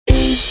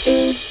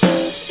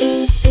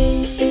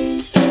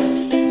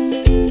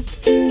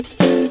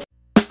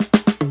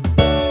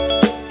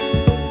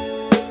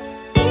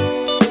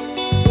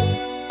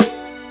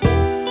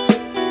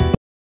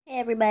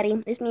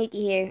everybody, it's Miyuki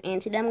here,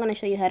 and today I'm going to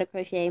show you how to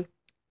crochet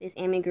this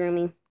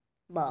amigurumi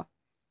ball.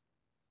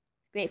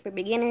 It's great for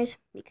beginners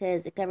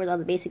because it covers all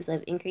the basics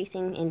of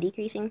increasing and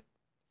decreasing.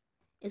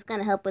 It's going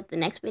to help with the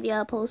next video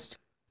I'll post.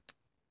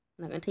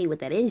 I'm not going to tell you what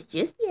that is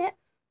just yet,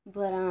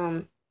 but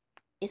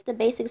it's the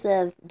basics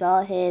of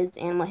doll heads,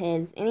 animal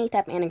heads, any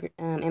type of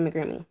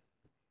amigurumi.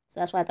 So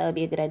that's why I thought it would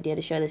be a good idea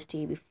to show this to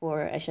you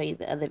before I show you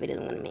the other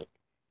videos I'm going to make.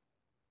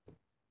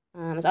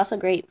 It's also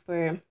great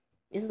for,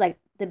 this is like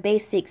the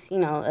basics,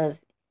 of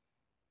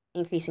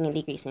increasing and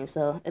decreasing.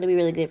 So it'll be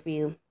really good for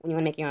you when you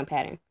want to make your own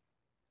pattern.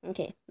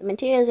 Okay, the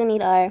materials you'll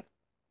need are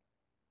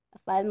a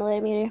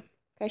 5mm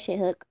crochet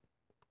hook,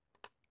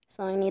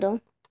 sewing needle,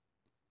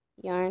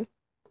 yarn,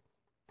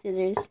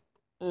 scissors,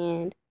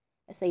 and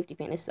a safety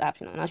pin. This is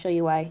optional, and I'll show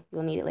you why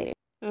you'll need it later.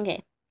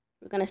 Okay,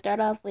 we're going to start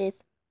off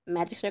with a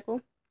magic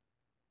circle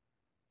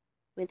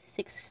with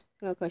 6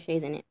 single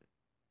crochets in it.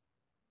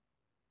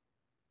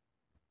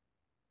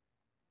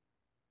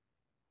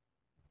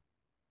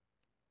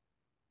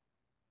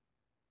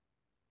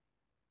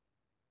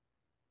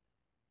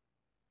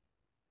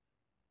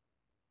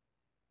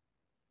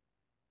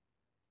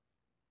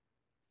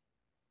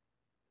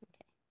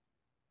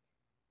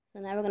 So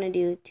now we're going to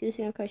do 2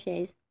 single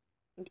crochets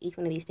into each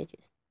one of these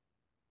stitches.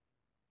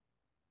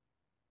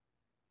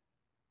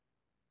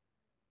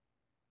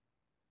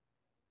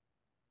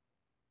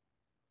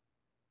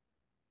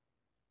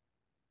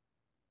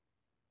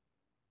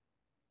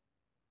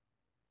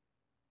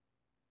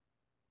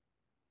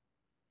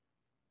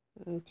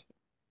 And 2.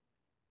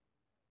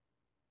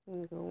 I'm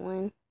going to go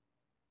 1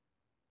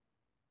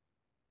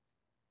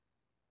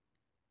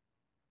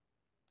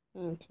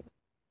 and 2.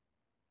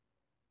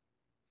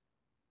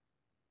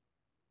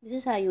 This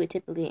is how you would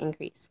typically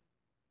increase.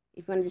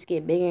 If you want to just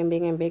get bigger and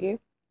bigger and bigger,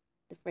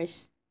 the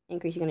first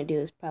increase you're going to do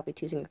is probably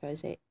 2 single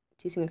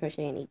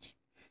crochet in each.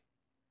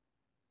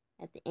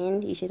 At the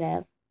end, you should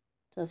have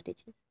 12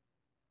 stitches.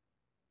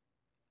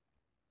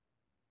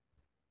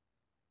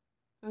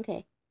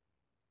 Okay.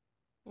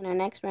 In our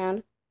next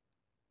round,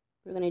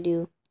 we're going to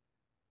do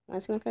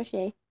 1 single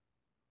crochet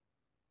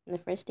in the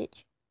first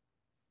stitch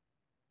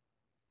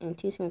and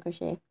 2 single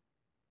crochet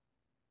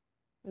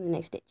in the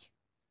next stitch.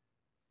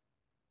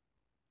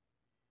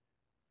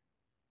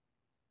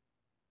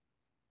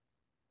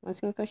 One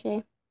single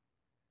crochet,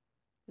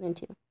 then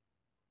 2.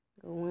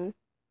 Go 1,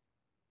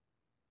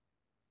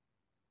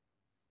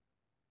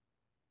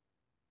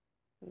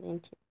 and then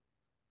 2.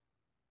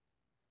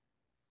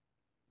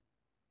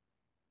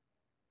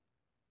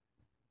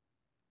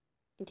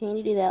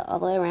 Continue to do that all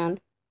the way around,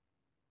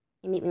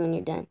 and meet me when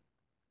you're done.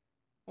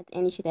 At the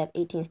end, you should have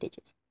 18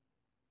 stitches.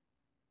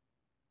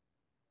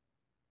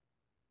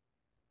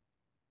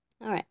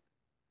 Alright.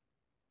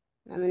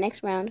 Now in the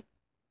next round,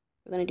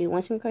 we're going to do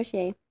 1 single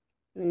crochet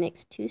in the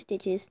next 2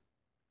 stitches,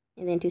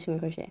 and then 2 single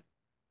crochet.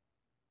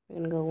 We're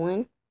going to go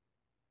 1,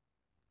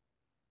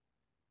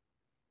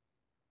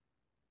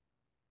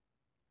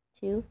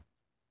 2,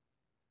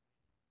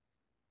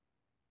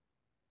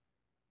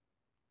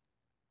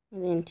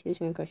 and then 2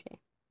 single crochet.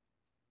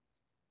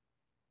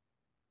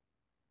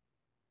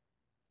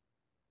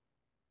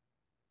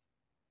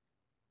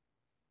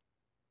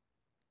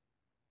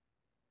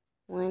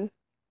 1,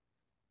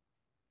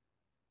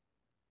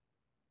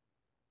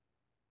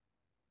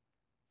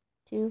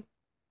 2,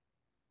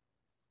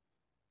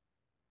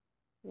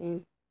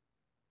 then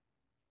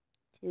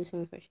 2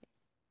 single crochet.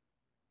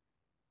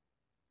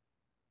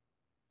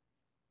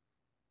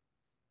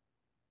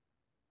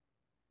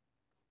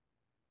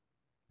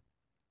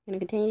 You're going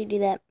to continue to do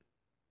that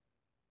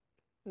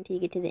until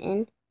you get to the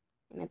end,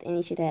 and at the end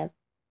you should have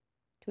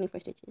 24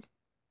 stitches.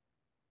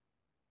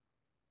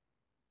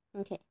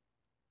 Okay,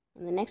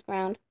 in the next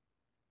round,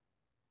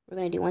 we're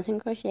going to do 1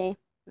 single crochet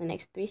in the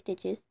next 3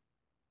 stitches,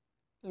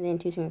 and then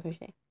 2 single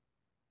crochet.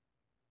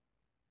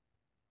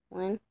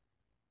 1,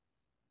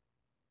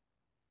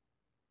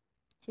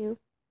 2,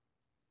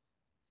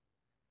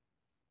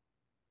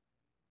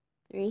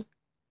 3,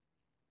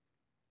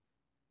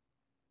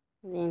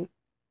 and then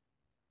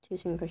 2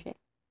 single crochet.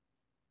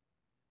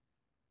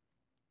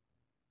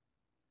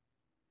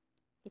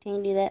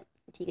 Continue to do that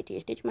until you get to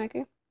your stitch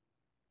marker.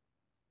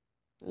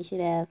 You should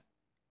have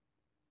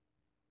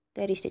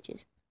 30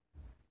 stitches.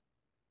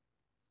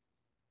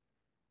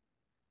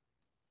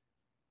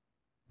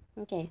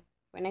 Okay,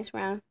 for our next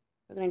round,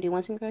 we're going to do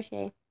 1 single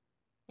crochet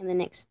in the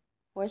next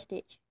 4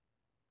 stitch,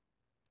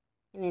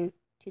 and then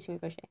 2 single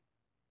crochet.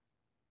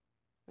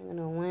 We're going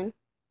to go 1,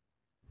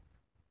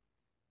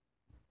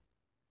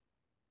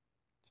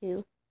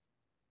 2,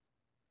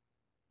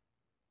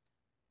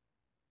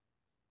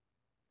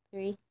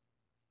 3,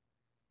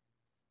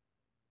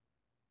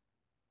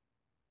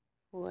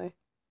 4,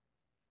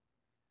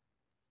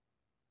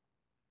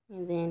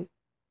 and then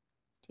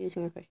 2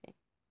 single crochet.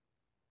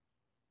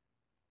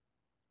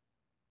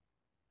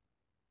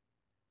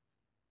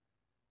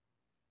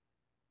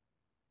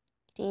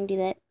 Continue to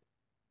do that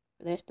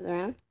for the rest of the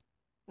round.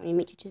 When you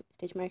meet your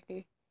stitch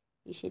marker,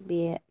 you should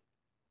be at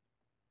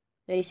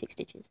 36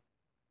 stitches.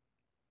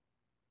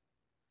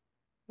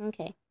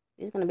 Okay,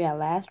 This is going to be our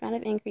last round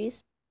of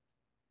increase.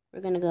 We're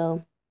going to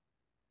go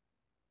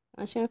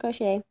 1 single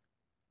crochet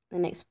the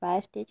next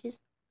 5 stitches,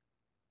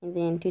 and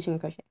then 2 single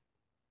crochet.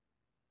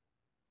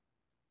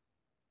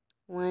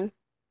 1,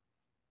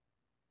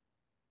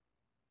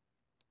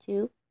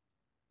 2,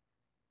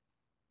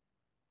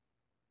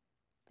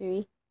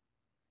 3,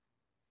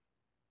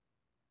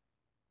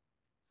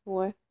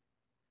 4,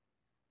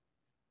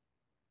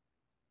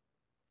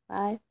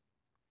 5,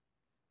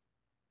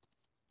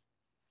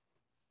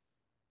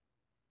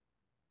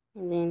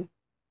 and then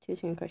 2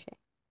 single crochet.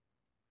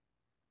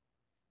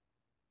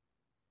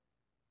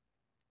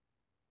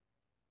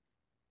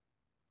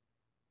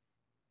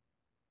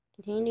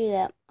 Continue to do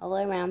that all the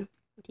way around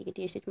until you get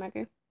to your stitch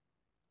marker,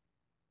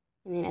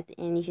 and then at the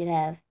end you should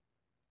have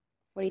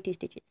 42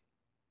 stitches.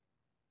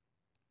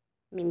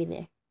 Meet me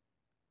there.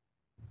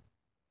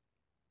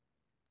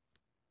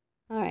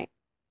 Alright,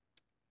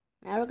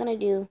 now we're going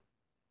to do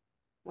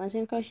 1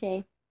 single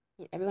crochet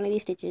in every one of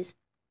these stitches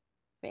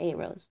for 8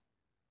 rows.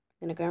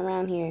 I'm going to go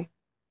around here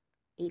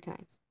 8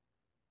 times.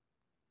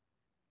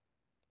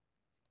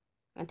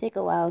 It's going to take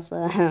a while,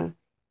 so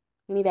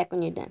meet me back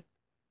when you're done.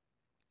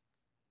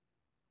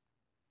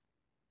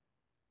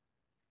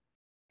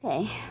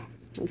 Okay,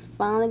 we've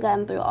finally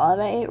gotten through all of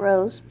our 8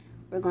 rows.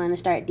 We're going to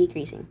start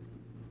decreasing.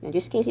 Now,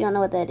 just in case you don't know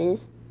what that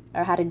is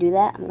or how to do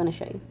that, I'm going to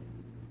show you.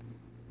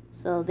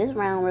 So this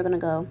round we're going to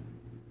go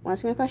 1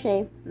 single crochet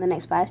in the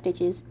next 5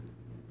 stitches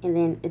and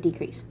then a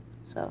decrease.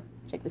 So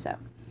check this out.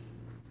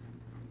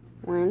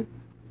 1,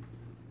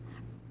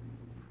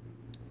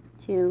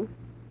 2,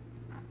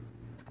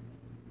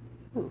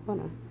 ooh, hold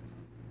on.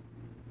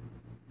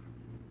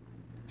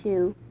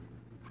 2,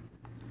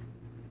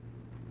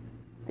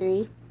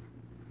 3,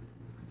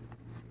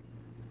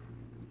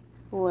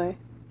 4,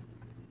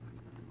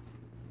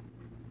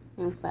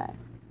 and 5.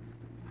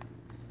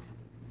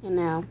 And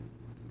now,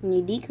 when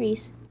you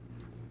decrease,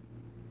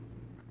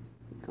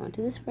 go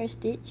into this first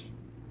stitch,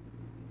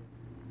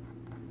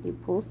 you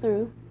pull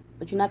through,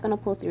 but you're not going to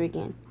pull through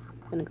again.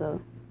 You're going to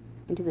go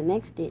into the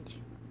next stitch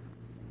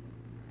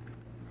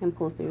and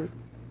pull through. You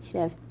should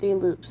have 3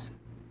 loops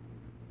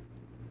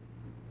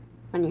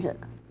on your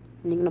hook,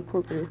 and you're going to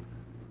pull through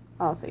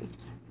all 3.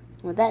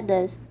 What that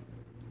does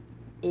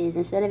is,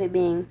 instead of it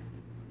being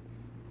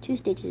 2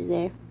 stitches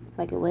there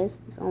like it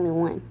was, it's only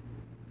 1,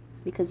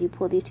 because you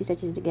pull these 2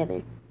 stitches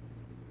together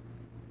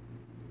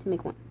to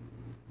make 1.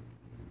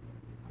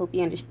 Hope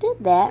you understood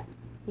that.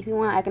 If you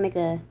want, I can make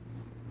a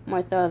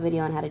more thorough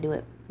video on how to do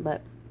it,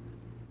 but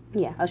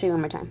yeah, I'll show you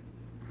one more time.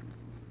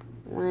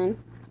 1,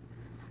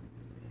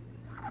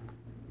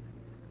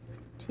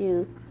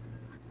 2,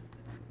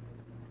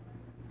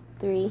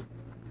 3,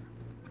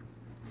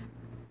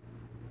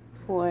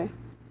 4,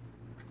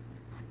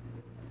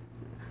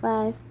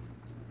 5.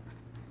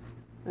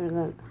 We're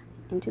going to go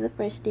into the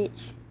first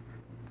stitch,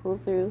 pull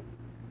through,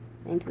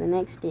 into the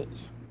next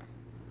stitch,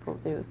 pull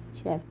through. You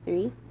should have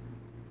 3. I'm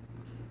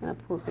going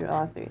to pull through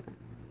all 3 of them.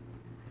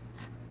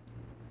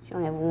 You should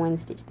only have 1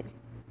 stitch there.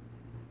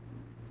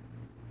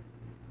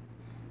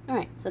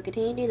 Alright, so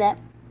continue to do that.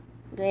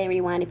 Go ahead and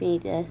rewind if you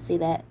need to see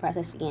that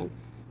process again.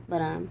 But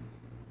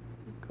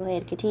go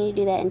ahead and continue to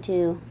do that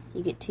until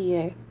you get to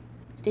your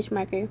stitch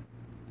marker.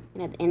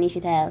 And at the end you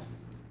should have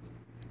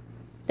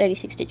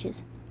 36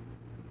 stitches.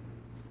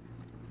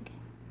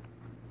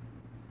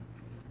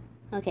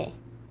 Okay.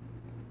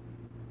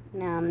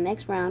 Now in the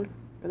next round,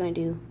 we're going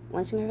to do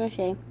 1 single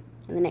crochet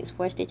in the next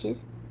 4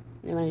 stitches.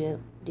 And we're going to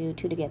do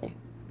 2 together.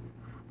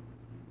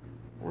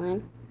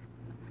 1,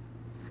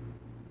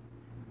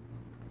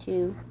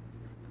 2,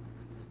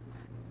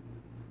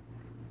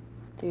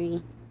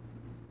 3,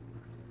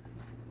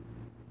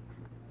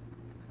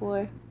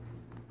 4,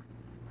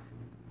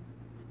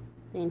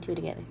 then 2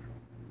 together.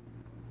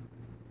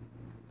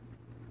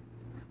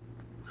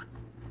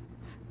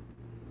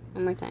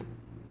 One more time.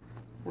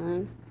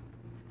 1,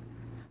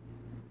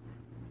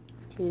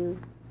 2,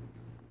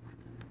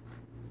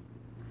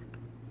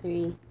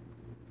 3,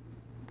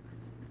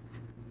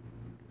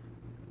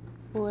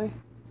 4,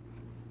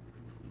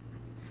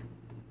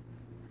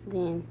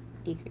 then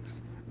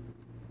decrease.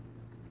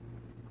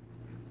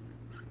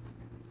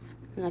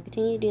 Now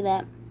continue to do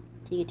that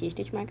till you get to your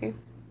stitch marker,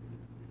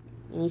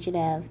 and you should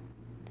have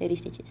 30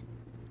 stitches.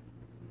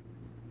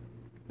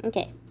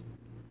 Okay.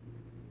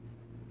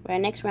 For our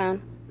next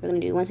round, we're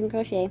going to do 1 single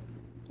crochet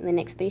in the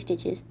next 3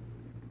 stitches,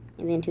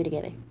 and then 2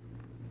 together.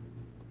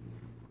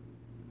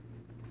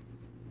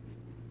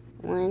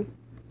 1,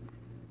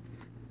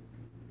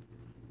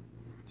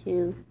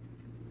 2,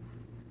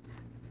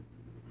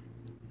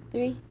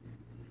 3,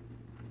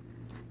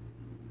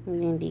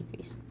 and then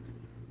decrease.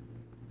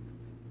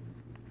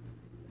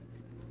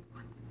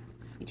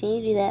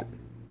 Continue to do that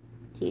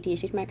till you get to your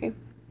stitch marker.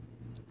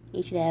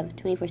 You should have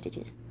 24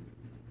 stitches.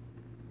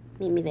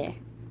 Meet me there.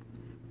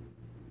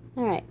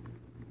 Alright,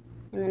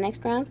 in the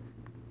next round,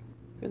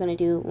 we're going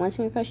to do 1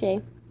 single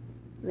crochet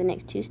for the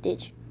next 2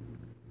 stitch,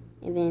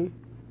 and then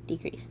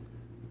decrease.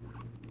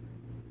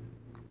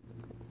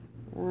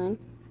 1,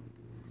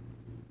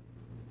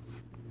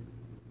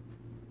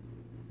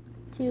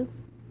 2,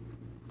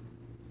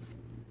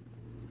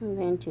 and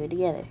then 2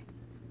 together.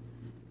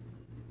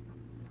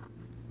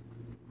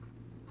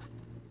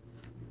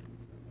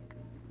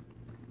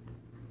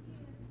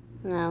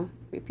 Now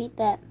repeat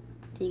that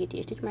till you get to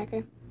your stitch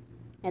marker.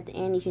 At the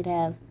end you should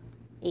have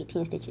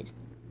 18 stitches.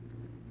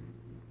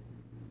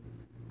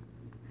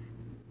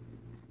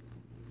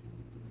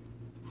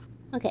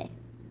 Okay,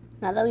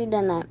 now that we've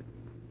done that,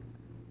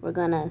 we're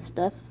gonna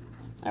stuff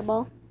our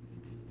ball.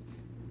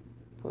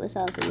 Pull this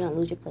out so you don't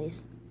lose your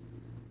place.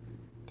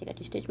 Take out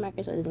your stitch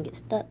marker so it doesn't get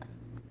stuck.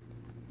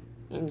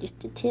 And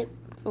just a tip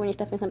for when you're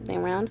stuffing something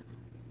around,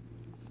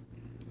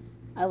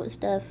 I would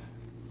stuff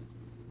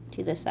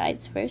to the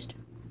sides first.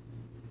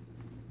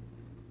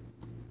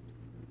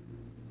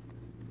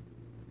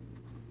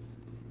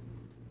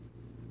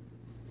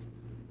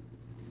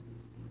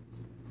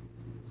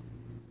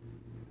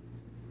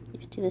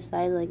 Just to the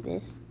side like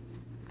this.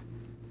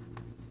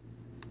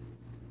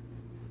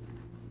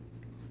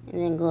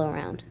 And then go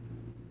around.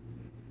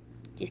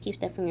 Just keep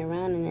stuffing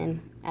around, and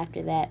then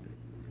after that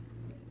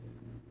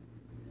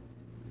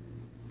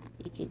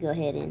you could go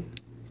ahead and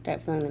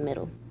start filling the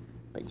middle.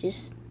 But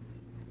just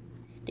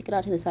stick it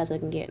out to the side so it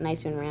can get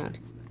nicer and round.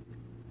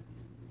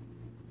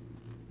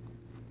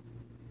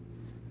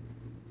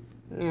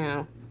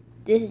 Now,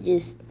 this is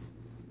just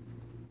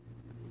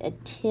a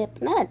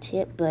tip, not a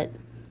tip, but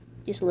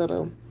just a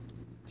little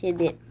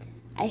tidbit.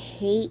 I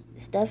hate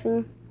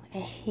stuffing. I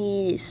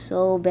hate it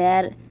so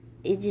bad.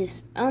 It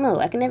just, I don't know,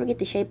 I can never get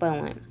the shape I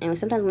want. And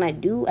sometimes when I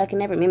do, I can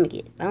never mimic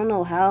it. I don't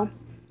know how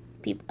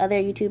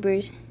other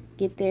YouTubers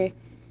get their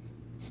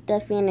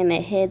stuffing and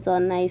their heads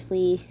all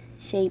nicely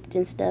shaped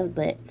and stuff,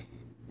 but it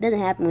doesn't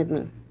happen with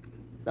me.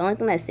 The only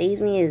thing that saves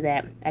me is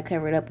that I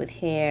cover it up with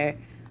hair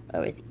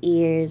or with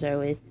ears or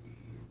with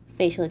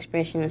facial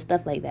expression and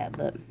stuff like that.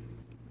 But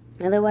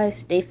otherwise,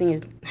 stuffing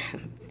is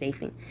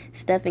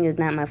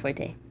not my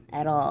forte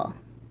at all.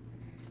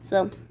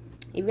 So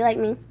if you're like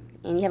me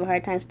and you have a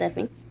hard time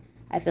stuffing,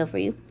 I feel for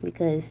you,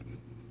 because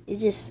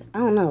it's just, I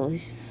don't know,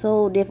 it's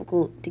so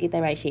difficult to get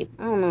that right shape.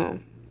 I don't know.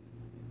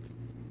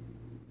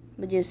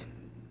 But just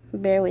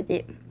bear with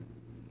it.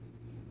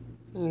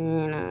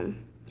 And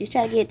then just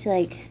try to get to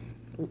like,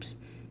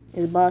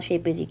 as ball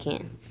shape as you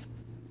can.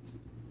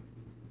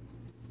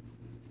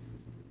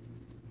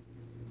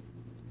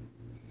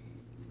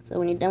 So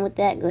when you're done with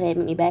that, go ahead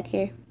and meet me back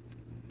here.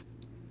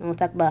 And we'll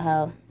talk about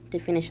how to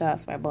finish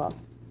off our ball.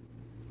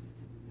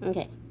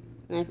 Okay,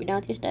 now if you're done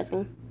with your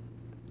stuffing,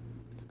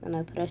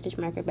 gonna put our stitch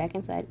marker back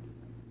inside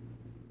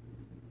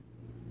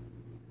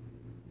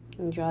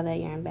and draw that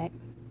yarn back.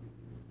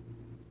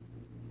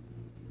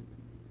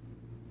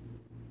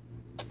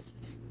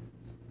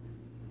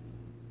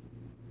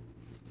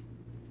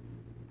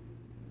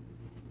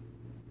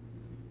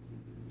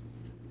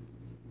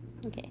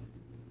 Okay,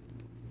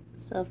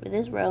 so for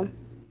this row,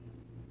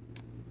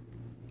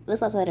 it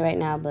looks lopsided right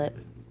now, but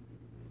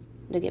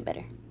it'll get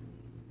better.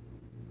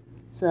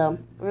 So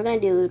what we're gonna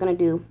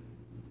do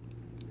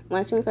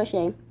 1 single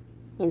crochet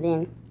and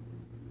then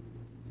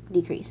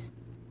decrease.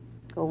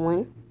 Go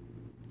 1,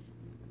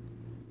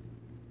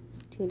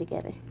 2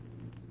 together.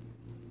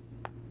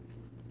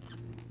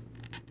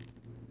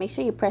 Make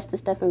sure you press the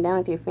stuffing down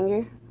with your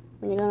finger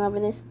when you're going over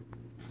this.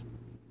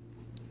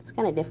 It's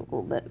kind of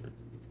difficult, but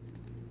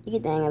you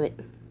get the hang of it.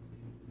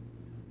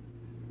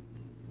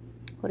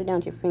 Hold it down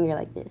with your finger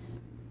like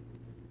this.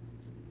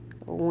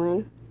 Go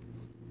 1,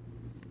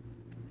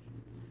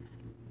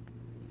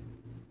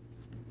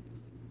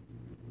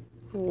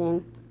 and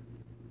then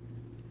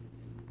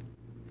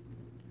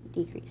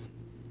decrease.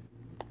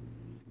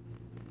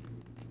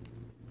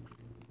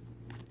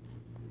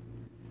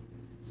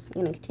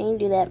 You're going to continue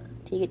to do that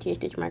until you get to your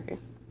stitch marker.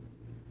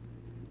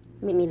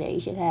 Meet me there. You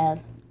should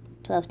have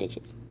 12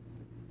 stitches.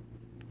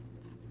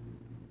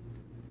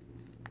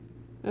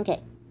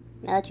 Okay,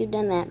 now that you've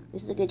done that,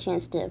 this is a good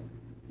chance to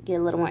get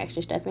a little more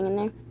extra stuffing in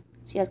there.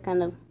 See how it's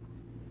kind of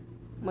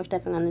more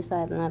stuffing on this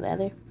side than on the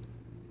other?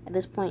 At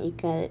this point, you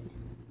could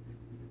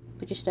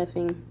put your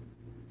stuffing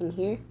in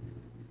here,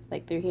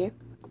 like through here,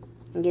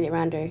 and get it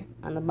rounder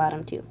on the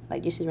bottom too,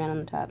 like just as round on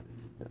the top,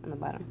 on the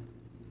bottom.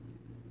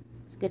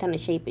 It's a good time to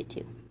shape it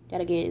too. Try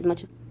to get as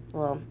much,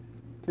 well,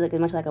 to look as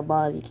much like a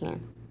ball as you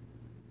can.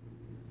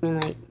 I mean,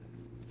 like,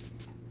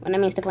 when I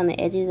mean stuff on the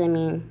edges, I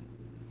mean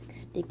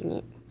sticking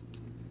it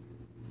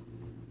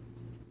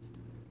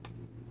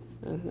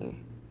in here.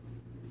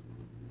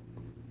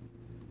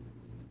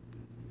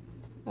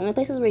 Only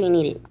places where you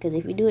need it, because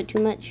if you do it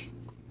too much,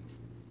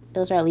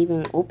 those are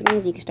leaving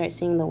openings. You can start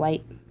seeing the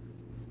white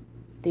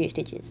through your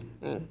stitches,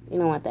 and you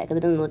don't want that because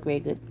it doesn't look very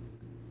good.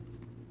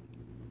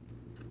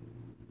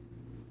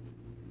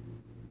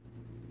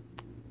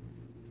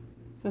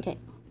 Okay,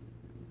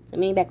 so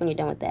meet me back when you're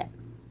done with that,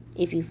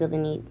 if you feel the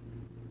need.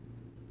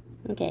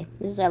 Okay,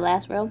 this is our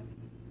last row.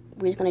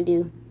 We're just going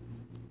to do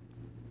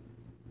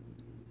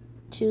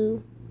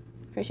 2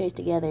 crochets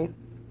together,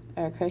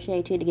 or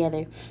crochet 2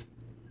 together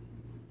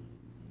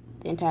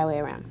the entire way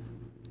around.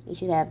 You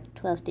should have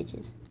 12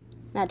 stitches.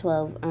 Not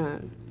 12,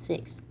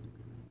 6.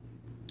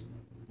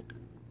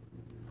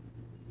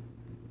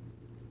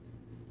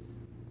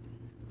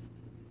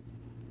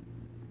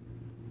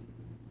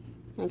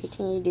 And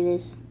continue to do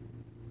this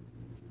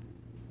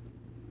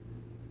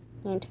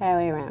the entire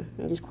way around,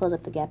 and just close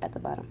up the gap at the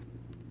bottom.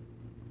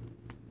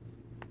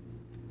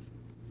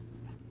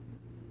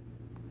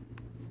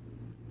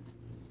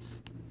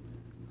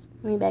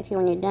 Bring it back here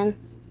when you're done,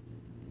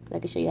 so I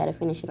can show you how to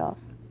finish it off.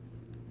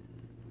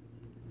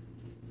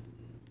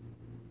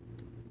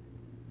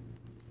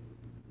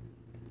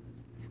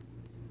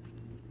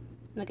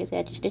 Like I said,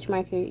 at your stitch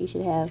marker, you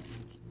should have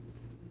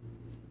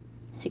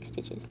 6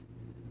 stitches.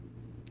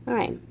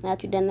 Alright, now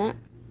that you've done that,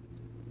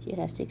 you should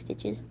have 6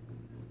 stitches.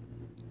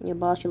 And your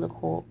ball should look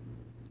whole.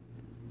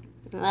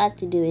 What I like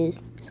to do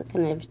is, just a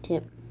kind of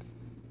tip,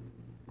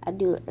 I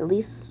do at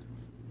least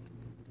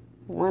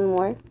one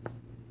more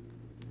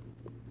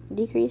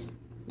decrease,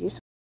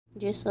 just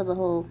so the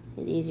hole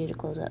is easier to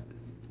close up.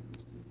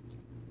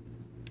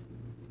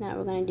 Now what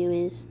we're going to do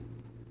is,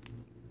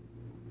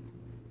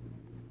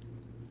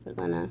 we're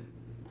going to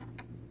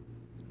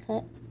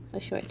cut a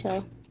short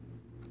tail,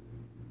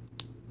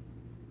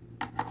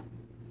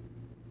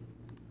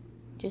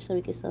 just so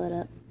we can sew it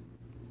up.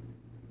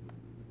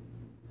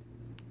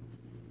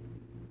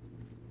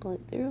 Pull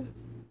it through.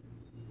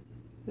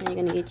 Now you're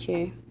going to get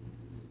your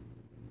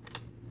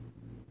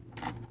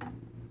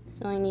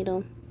sewing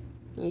needle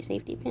and your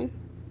safety pin.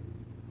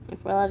 And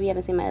for all of you who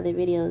haven't seen my other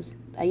videos,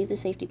 I use the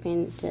safety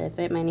pin to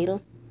thread my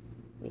needle,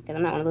 because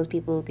I'm not one of those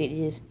people who could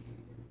just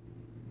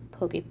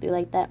poke it through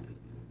like that.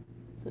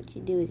 So what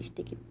you do is you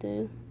stick it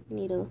through the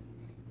needle,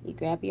 you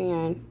grab your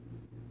yarn,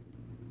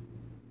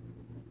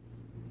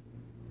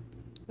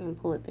 and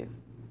pull it through.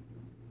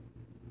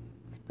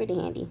 It's pretty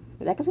handy.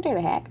 Is that considered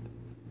a hack?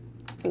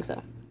 I think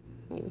so,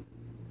 maybe.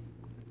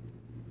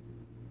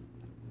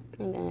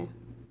 I'm gonna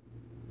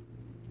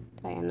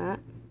tie a knot.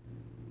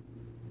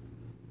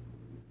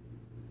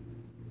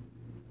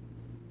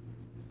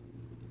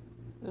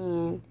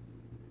 And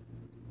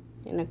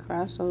then a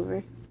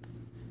crossover.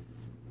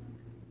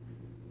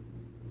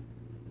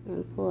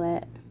 And pull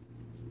at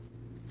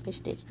your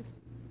stitches.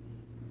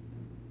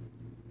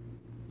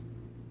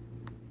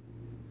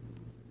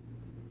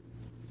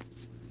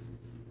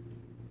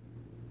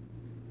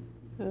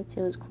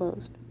 Until it's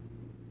closed.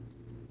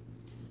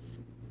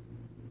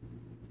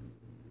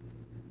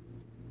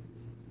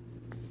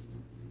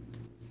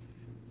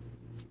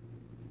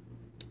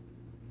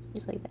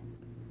 Just like that.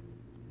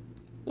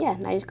 Yeah,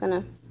 now you're just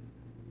gonna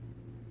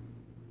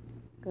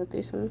go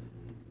through some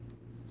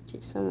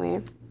stitch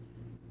somewhere,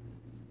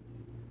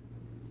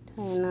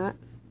 tie a knot,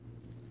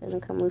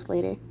 doesn't come loose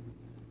later,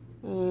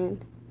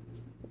 and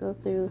go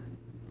through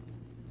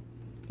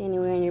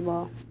anywhere in your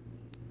ball.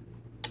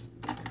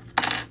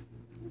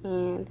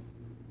 And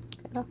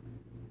cut it off.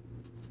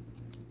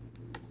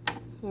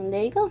 And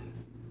there you go.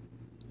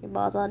 Your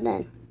ball's all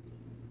done.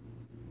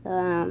 So,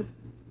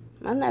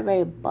 I'm not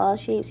very ball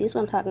shaped. See, this is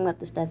what I'm talking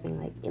about, the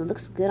stuffing. Like, it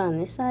looks good on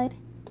this side,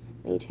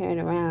 then you turn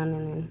it around,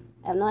 and then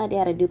I have no idea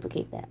how to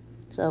duplicate that.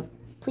 So,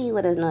 please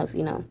let us know if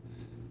you know.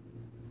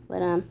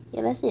 But,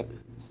 yeah, that's it.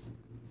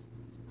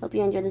 Hope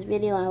you enjoyed this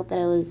video, and I hope that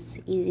it was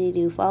easy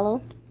to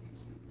follow.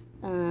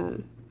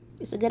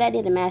 It's a good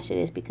idea to master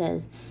this,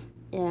 because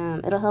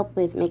it'll help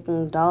with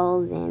making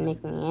dolls and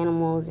making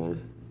animals,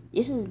 and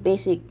this is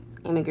basic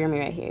amigurumi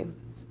right here,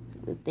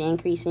 with the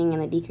increasing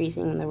and the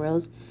decreasing and the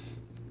rows,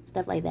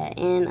 stuff like that.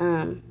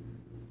 And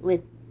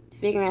with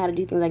figuring out how to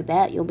do things like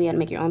that, you'll be able to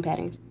make your own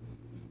patterns.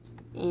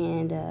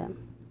 And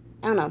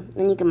I don't know,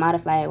 then you can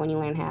modify it when you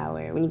learn how,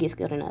 or when you get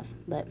skilled enough.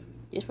 But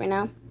just for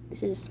now,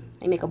 this is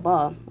how you make a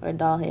ball, or a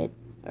doll head,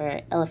 or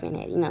an elephant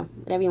head, you know,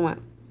 whatever you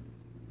want.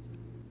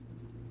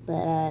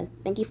 But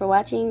thank you for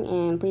watching,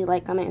 and please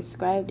like, comment, and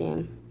subscribe,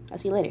 and I'll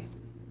see you later.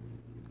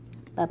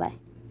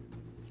 Bye-bye.